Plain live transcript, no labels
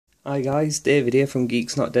Hi guys, David here from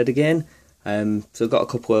Geeks Not Dead Again. So I've got a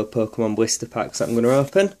couple of Pokemon blister packs that I'm going to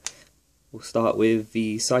open. We'll start with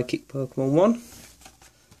the Psychic Pokemon one.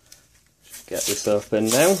 Get this open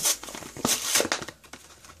now.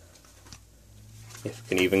 If I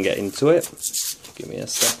can even get into it. Give me a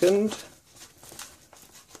second.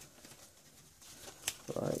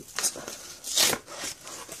 Right.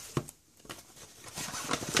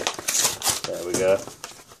 There we go.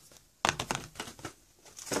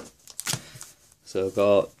 So I've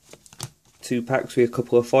got 2 packs with a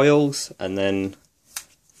couple of foils and then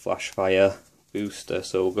Flashfire booster.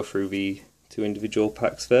 So we'll go through the 2 individual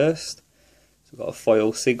packs first. So I've got a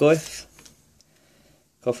foil Siglif,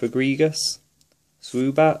 Cofagrigus,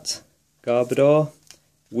 Swoobat, Garbodor,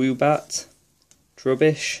 Woobat,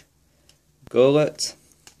 Trubbish, Golett,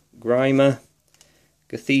 Grimer,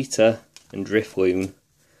 Gothita and Drifloon.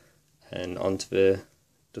 And onto the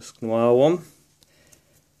Dusknoir one.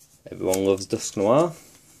 Everyone loves Dusknoir.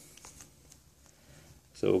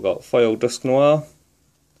 So we've got foil Dusknoir,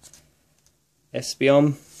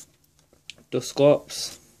 Espeon,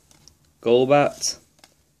 Dusclops, Golbat,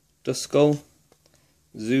 Duskull,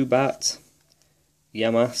 Zubat,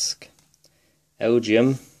 Yamask,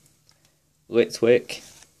 Elgium, Litwick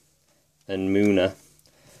and Munna.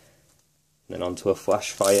 Then onto a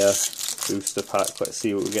Flashfire booster pack. Let's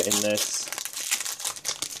see what we get in this.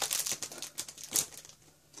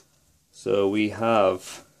 So we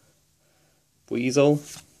have Weasel,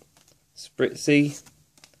 Spritzy,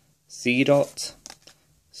 Seedot,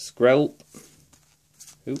 Skrelp,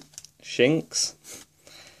 Shinx,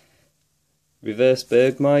 Reverse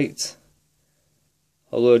Bergmite,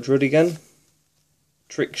 Hollow Drudigan,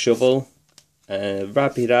 Trick Shovel,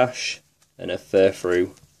 Rapidash and a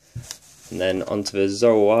Furfrou. And then onto the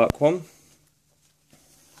Zoroark one.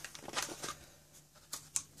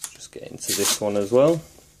 Just get into this one as well.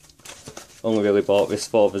 Only really bought this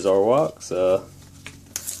for the Zoroark, so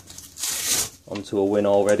onto a win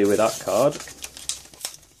already with that card.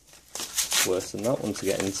 Worse than that one to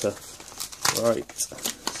get into. Right,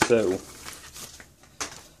 so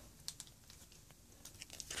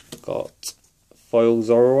got foil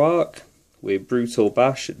Zoroark with Brutal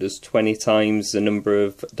Bash. It does 20 times the number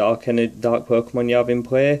of dark Pokemon you have in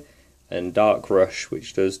play, and Dark Rush,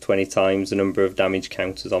 which does 20 times the number of damage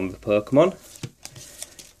counters on the Pokemon.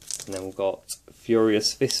 And then we've got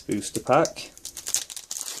Furious Fist booster pack.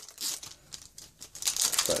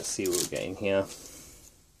 Let's see what we're getting here.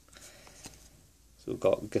 So we've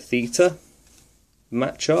got Gothita,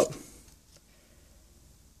 Machop,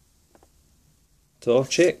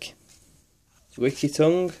 Torchic,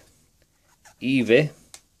 Lickitung, Eevee,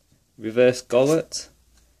 Reverse Golett,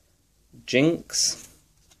 Jinx,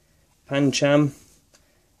 Pancham,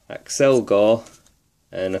 Axelgor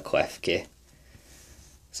and a Klefki.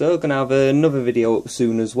 So I'm going to have another video up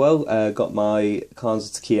soon as well. Got my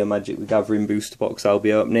Cards of Takia Magic the Gathering booster box I'll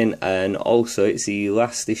be opening, and also it's the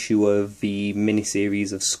last issue of the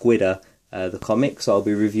miniseries of Squidder, the comic, so I'll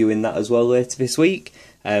be reviewing that as well later this week.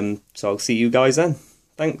 So I'll see you guys then.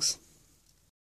 Thanks.